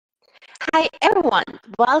Hi everyone,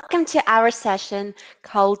 welcome to our session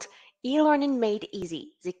called eLearning Made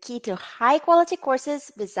Easy, the key to high quality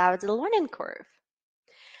courses without the learning curve.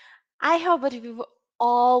 I hope that we've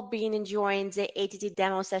all been enjoying the ATT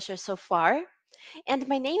demo session so far. And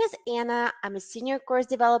my name is Anna. I'm a senior course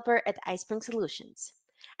developer at iSpring Solutions.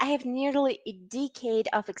 I have nearly a decade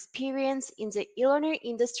of experience in the e-learning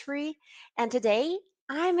industry, and today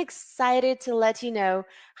I'm excited to let you know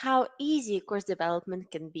how easy course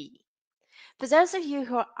development can be. For those of you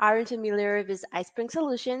who aren't familiar with iSpring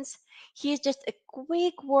Solutions, here's just a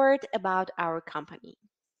quick word about our company.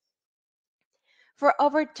 For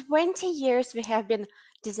over 20 years, we have been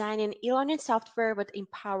designing e-learning software that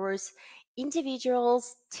empowers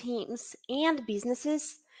individuals, teams, and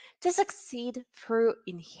businesses to succeed through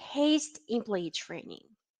enhanced employee training.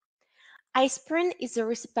 iSpring is a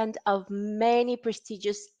recipient of many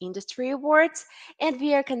prestigious industry awards, and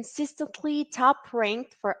we are consistently top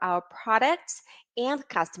ranked for our products and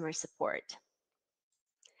customer support.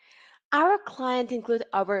 Our clients include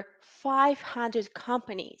over 500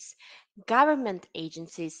 companies, government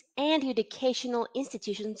agencies, and educational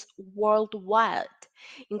institutions worldwide,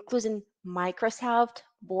 including Microsoft,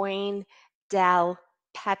 Boeing, Dell,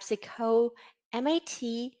 PepsiCo,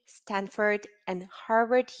 MIT, Stanford, and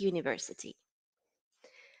Harvard University.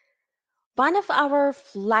 One of our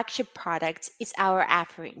flagship products is our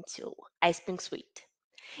authoring tool, iSpring Suite.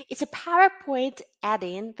 It's a PowerPoint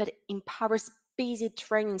add-in that empowers busy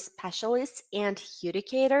training specialists and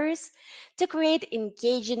educators to create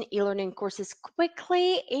engaging e-learning courses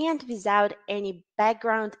quickly and without any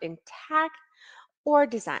background in tech or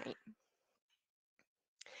design.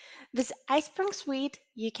 With iSpring Suite,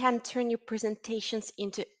 you can turn your presentations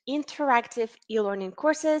into interactive e-learning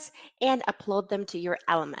courses and upload them to your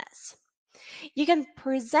LMS. You can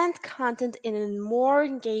present content in a more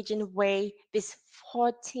engaging way with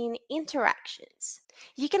 14 interactions.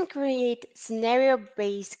 You can create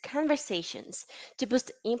scenario-based conversations to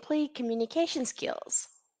boost employee communication skills.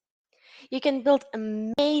 You can build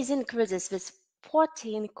amazing quizzes with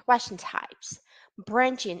 14 question types,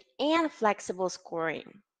 branching, and flexible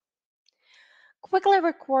scoring. Quickly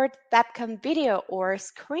record webcam video or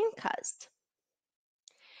screencast.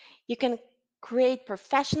 You can create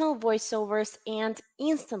professional voiceovers and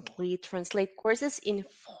instantly translate courses in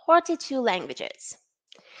 42 languages.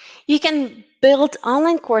 You can build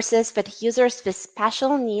online courses that users with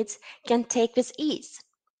special needs can take with ease.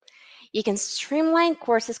 You can streamline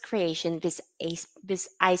courses creation with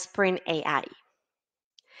iSpring AI.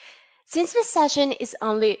 Since this session is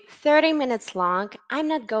only 30 minutes long, I'm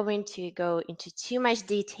not going to go into too much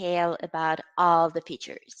detail about all the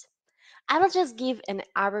features. I will just give an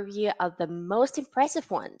overview of the most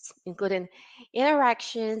impressive ones, including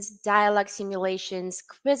interactions, dialogue simulations,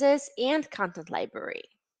 quizzes, and content library.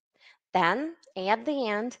 Then, at the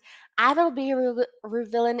end, I will be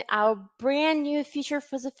revealing our brand new feature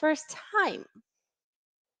for the first time.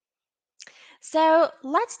 So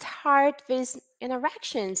let's start with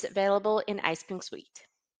interactions available in iSpring Suite.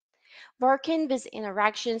 Working with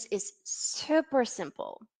interactions is super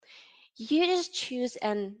simple. You just choose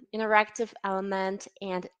an interactive element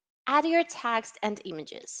and add your text and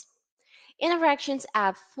images. Interactions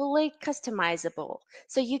are fully customizable,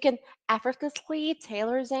 so you can effortlessly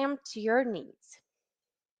tailor them to your needs.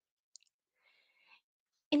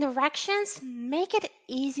 Interactions make it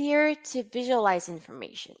easier to visualize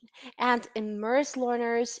information and immerse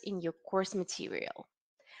learners in your course material.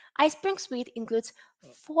 iSpring Suite includes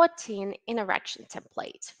 14 interaction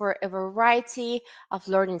templates for a variety of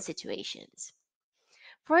learning situations.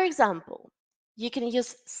 For example, you can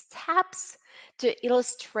use steps to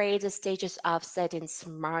illustrate the stages of setting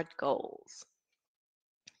SMART goals.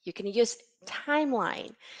 You can use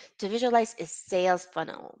timeline to visualize a sales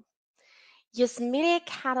funnel. Use media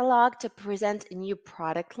catalog to present a new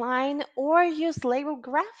product line, or use label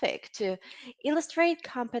graphic to illustrate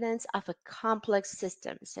components of a complex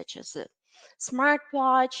system such as a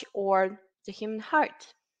smartwatch or the human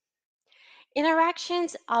heart.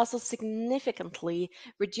 Interactions also significantly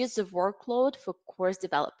reduce the workload for course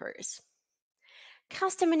developers.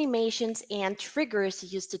 Custom animations and triggers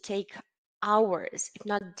used to take hours, if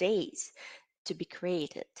not days, to be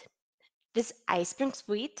created. This iSpring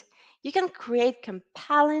Suite, you can create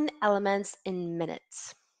compelling elements in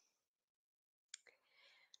minutes.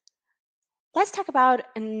 Let's talk about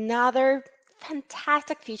another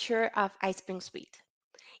fantastic feature of iSpring Suite.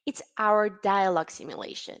 It's our dialogue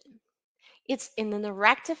simulation. It's an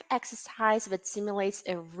interactive exercise that simulates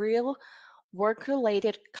a real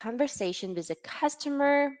work-related conversation with a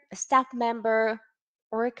customer, a staff member,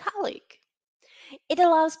 or a colleague. It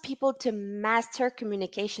allows people to master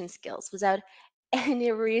communication skills without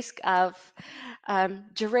any risk of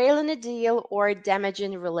derailing a deal or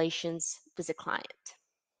damaging relations with a client.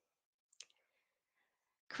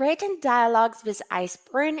 Creating dialogues with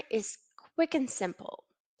iSpring is quick and simple.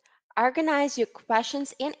 Organize your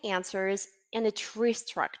questions and answers in a tree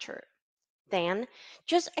structure. Then,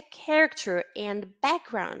 choose a character and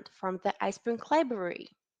background from the iSpring library.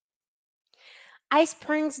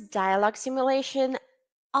 iSpring's dialogue simulation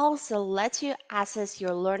also lets you assess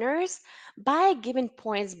your learners by giving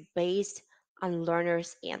points based on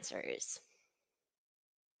learners' answers.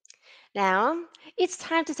 Now, it's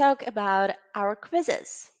time to talk about our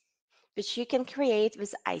quizzes, which you can create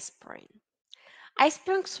with iSpring.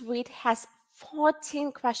 iSpring Suite has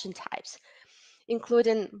 14 question types,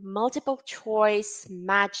 including multiple choice,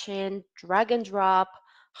 matching, drag and drop,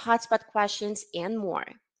 hotspot questions, and more.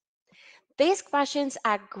 These questions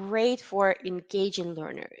are great for engaging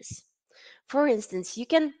learners. For instance, you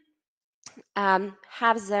can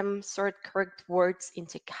have them sort correct words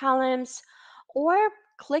into columns, or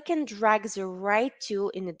click and drag the right tool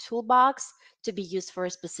in the toolbox to be used for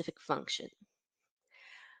a specific function.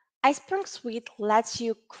 iSpring Suite lets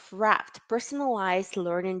you craft personalized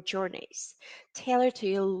learning journeys tailored to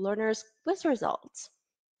your learners' quiz results.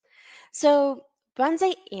 So when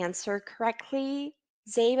they answer correctly,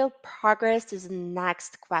 they will progress to the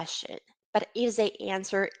next question. But if they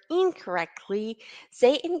answer incorrectly,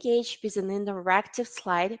 they engage with an interactive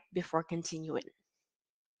slide before continuing.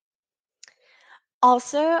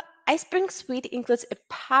 Also, iSpring Suite includes a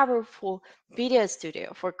powerful video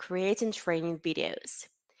studio for creating training videos.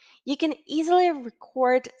 You can easily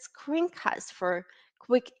record screencasts for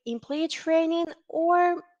quick employee training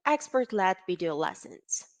or expert-led video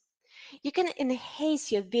lessons. You can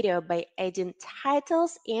enhance your video by adding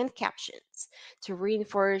titles and captions to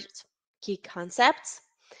reinforce key concepts.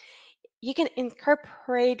 You can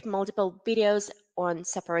incorporate multiple videos on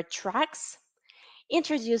separate tracks,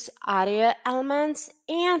 introduce audio elements,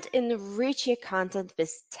 and enrich your content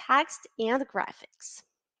with text and graphics.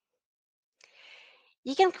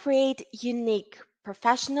 You can create unique,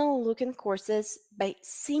 professional looking courses by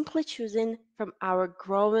simply choosing from our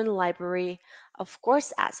growing library of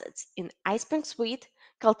course assets in iSpring Suite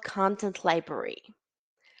called Content Library.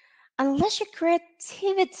 Unleash your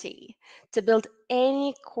creativity to build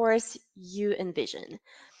any course you envision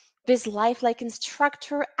with lifelike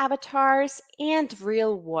instructor avatars and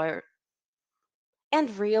real world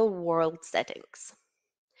settings.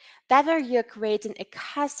 Whether you're creating a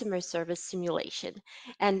customer service simulation,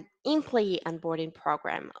 an employee onboarding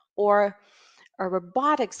program, or a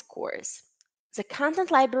robotics course, the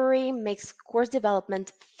content library makes course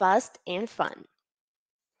development fast and fun.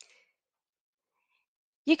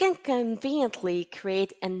 You can conveniently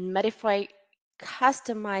create and modify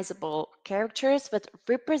customizable characters that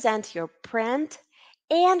represent your brand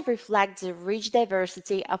and reflect the rich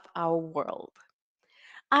diversity of our world.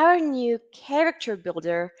 Our new character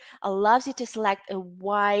builder allows you to select a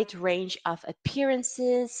wide range of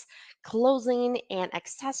appearances, clothing, and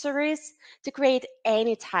accessories to create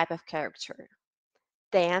any type of character.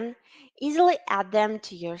 Then, easily add them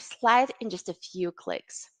to your slide in just a few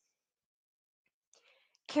clicks.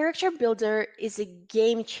 Character Builder is a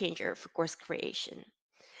game changer for course creation.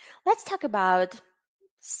 Let's talk about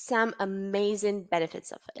some amazing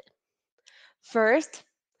benefits of it. First,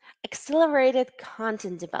 accelerated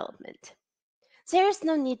content development. There is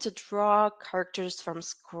no need to draw characters from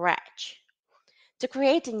scratch. To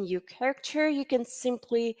create a new character, you can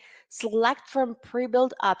simply select from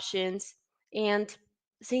pre-built options, and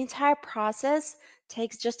the entire process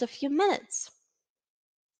takes just a few minutes.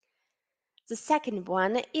 The second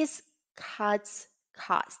one is cuts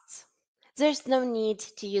costs. There's no need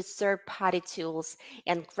to use third-party tools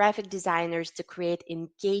and graphic designers to create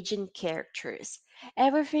engaging characters.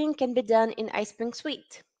 Everything can be done in iSpring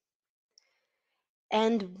Suite.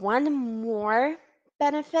 And one more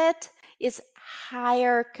benefit is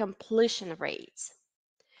higher completion rates.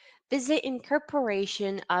 With the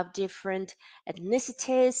incorporation of different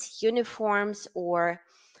ethnicities, uniforms, or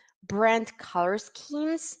brand color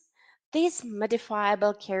schemes, these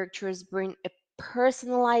modifiable characters bring a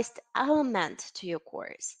personalized element to your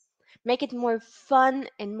course, make it more fun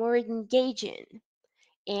and more engaging,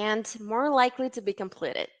 and more likely to be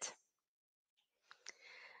completed.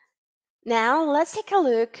 Now, let's take a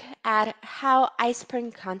look at how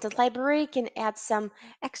iSpring Content Library can add some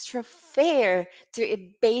extra flair to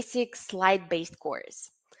a basic slide-based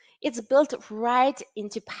course. It's built right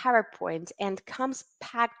into PowerPoint and comes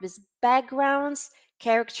packed with backgrounds,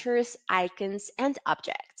 characters, icons, and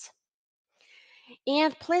objects.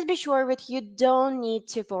 And please be sure that you don't need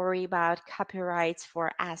to worry about copyrights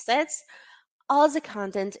for assets. All the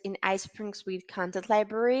content in iSpring Suite Content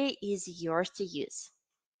Library is yours to use.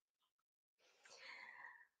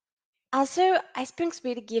 Also, iSpring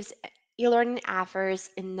Suite gives e-learning authors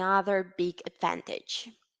another big advantage.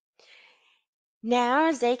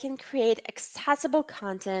 Now they can create accessible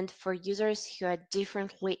content for users who are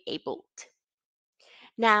differently abled.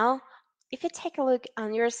 Now, if you take a look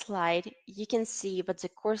on your slide, you can see what the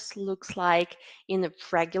course looks like in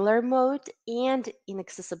regular mode and in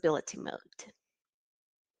accessibility mode.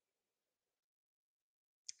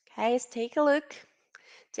 Okay, let's take a look.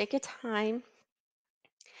 Take your time.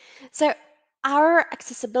 So, our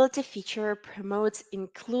accessibility feature promotes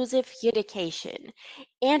inclusive education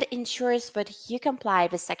and ensures that you comply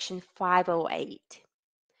with Section 508.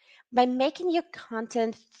 By making your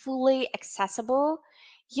content fully accessible,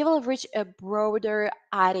 you will reach a broader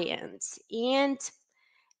audience and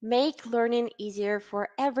make learning easier for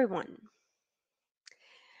everyone.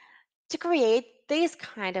 To create this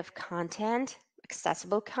kind of content,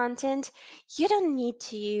 accessible content, you don't need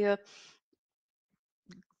to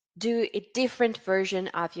do a different version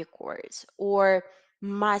of your course or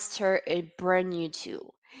master a brand new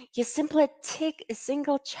tool. You simply tick a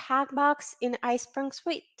single checkbox in iSpring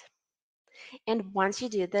Suite. And once you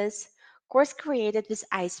do this, courses created with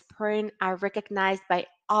iSpring are recognized by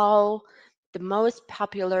all the most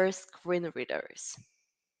popular screen readers.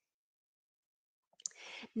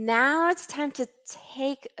 Now it's time to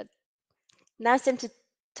take now it's time to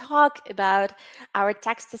talk about our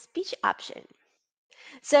text-to-speech option.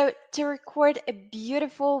 So to record a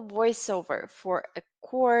beautiful voiceover for a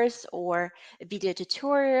course or a video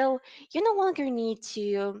tutorial, you no longer need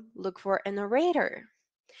to look for a narrator.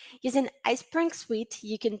 Using iSpring Suite,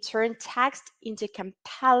 you can turn text into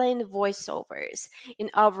compelling voiceovers in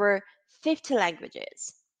over 50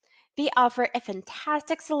 languages. We offer a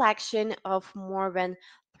fantastic selection of more than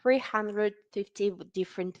 350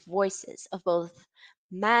 different voices of both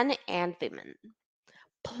men and women.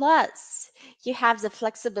 Plus, you have the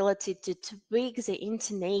flexibility to tweak the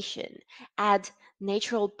intonation, add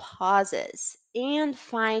natural pauses, and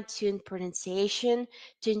fine tune pronunciation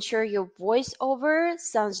to ensure your voiceover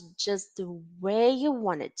sounds just the way you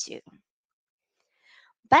want it to.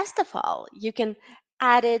 Best of all, you can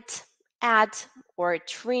edit, add, or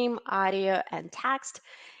trim audio and text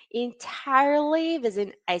entirely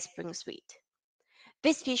within iSpring Suite.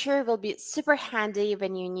 This feature will be super handy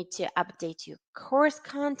when you need to update your course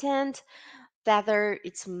content, whether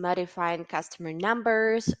it's modifying customer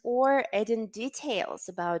numbers or adding details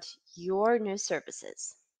about your new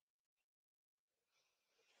services.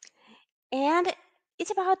 And it's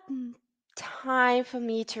about time for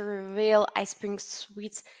me to reveal iSpring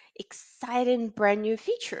Suite's exciting brand new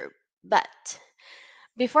feature. But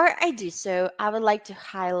before I do so, I would like to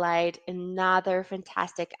highlight another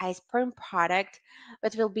fantastic iSpring product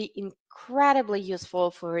that will be incredibly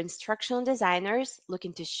useful for instructional designers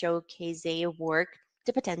looking to showcase their work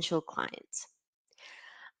to potential clients.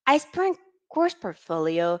 iSpring Course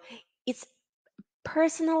Portfolio is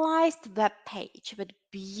personalized web page that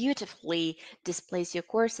beautifully displays your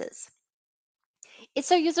courses. It's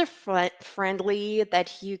so user friendly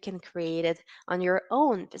that you can create it on your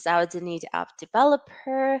own without the need of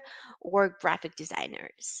developer or graphic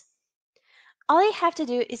designers. All you have to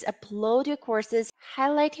do is upload your courses,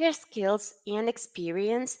 highlight your skills and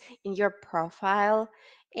experience in your profile,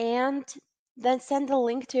 and then send the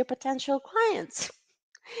link to your potential clients.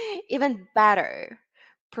 Even better,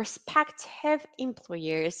 prospective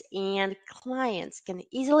employers and clients can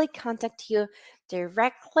easily contact you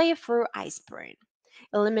directly through iSpring,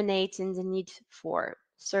 eliminating the need for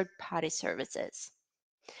third-party services.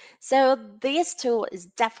 So this tool is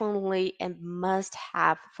definitely a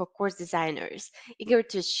must-have for course designers eager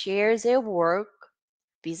to share their work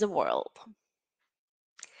with the world.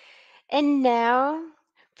 And now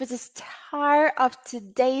for the star of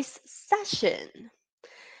today's session.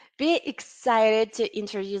 Be excited to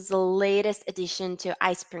introduce the latest addition to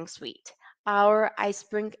iSpring Suite, our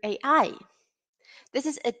iSpring AI. This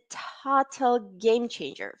is a total game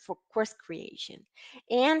changer for course creation.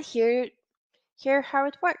 And here how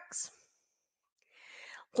it works.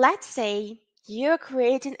 Let's say you're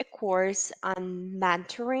creating a course on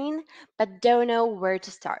mentoring but don't know where to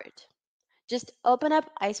start. Just open up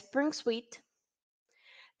iSpring Suite,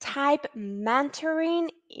 type mentoring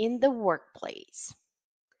in the workplace,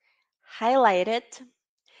 highlight it,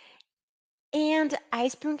 and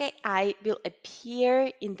iSpring AI will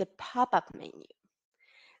appear in the pop-up menu.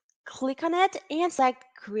 Click on it and select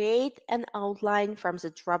Create an Outline from the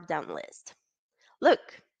drop-down list.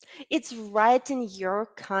 Look, It's right in your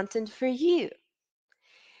content for you.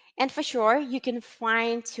 And for sure, you can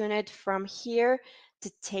fine tune it from here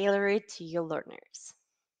to tailor it to your learners.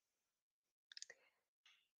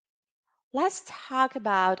 Let's talk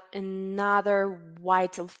about another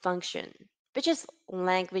vital function, which is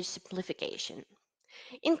language simplification.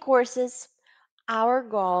 In courses, our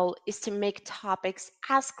goal is to make topics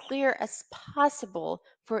as clear as possible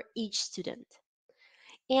for each student.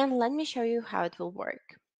 And let me show you how it will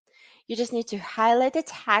work. You just need to highlight the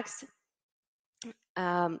text,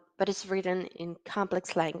 but it's written in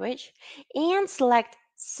complex language, and select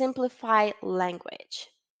Simplify Language.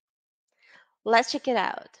 Let's check it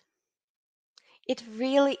out. It's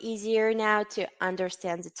really easier now to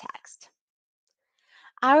understand the text.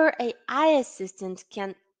 Our AI assistant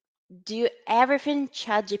can do everything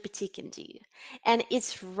ChatGPT can do, and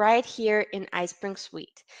it's right here in iSpring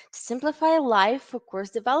Suite to simplify life for course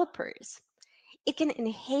developers. It can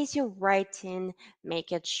enhance your writing,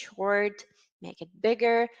 make it short, make it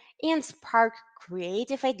bigger, and spark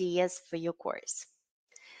creative ideas for your course.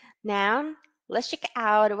 Now, let's check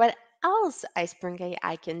out what else iSpring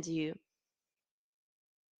AI can do.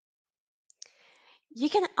 You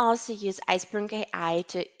can also use iSpring AI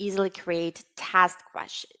to easily create test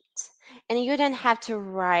questions, and you don't have to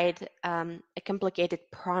write a complicated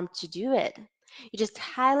prompt to do it. You just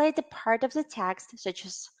highlight the part of the text, such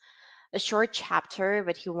as a short chapter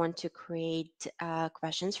that you want to create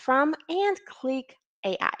questions from, and click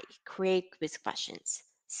AI, create quiz questions.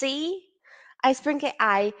 See? iSpring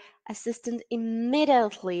AI Assistant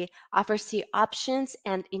immediately offers you options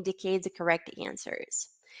and indicates the correct answers.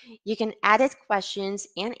 You can edit questions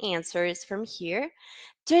and answers from here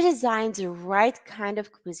to design the right kind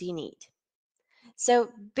of quiz you need. So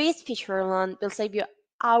this feature alone will save you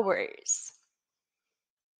hours.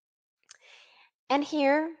 And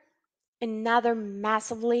here, another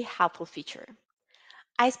massively helpful feature.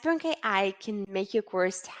 iSpring AI can make your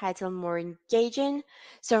course title more engaging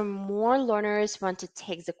so more learners want to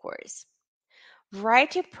take the course.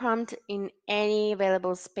 Write your prompt in any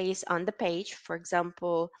available space on the page. For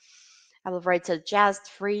example, I will write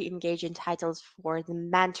suggest free engaging titles for the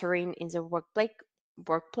mentoring in the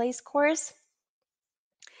workplace course.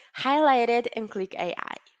 Highlight it and click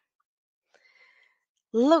AI.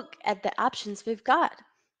 Look at the options we've got.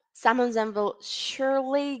 Some of them will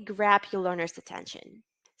surely grab your learner's attention.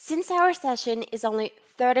 Since our session is only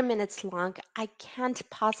 30 minutes long, I can't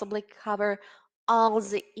possibly cover all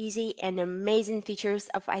the easy and amazing features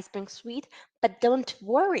of iSpring Suite, but don't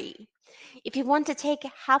worry. If you want to take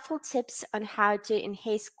helpful tips on how to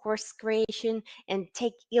enhance course creation and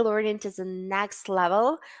take e-learning to the next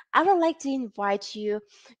level, I would like to invite you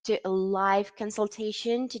to a live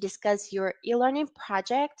consultation to discuss your e-learning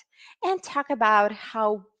project and talk about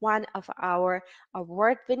how one of our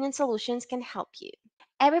award-winning solutions can help you.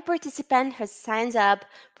 Every participant who signs up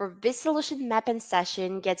for this solution mapping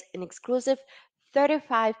session gets an exclusive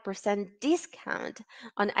 35% discount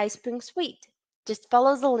on iSpring Suite. Just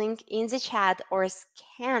follow the link in the chat or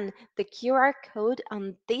scan the QR code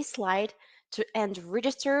on this slide and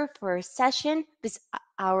register for a session with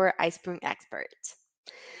our iSpring experts.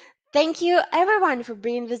 Thank you everyone for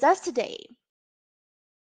being with us today.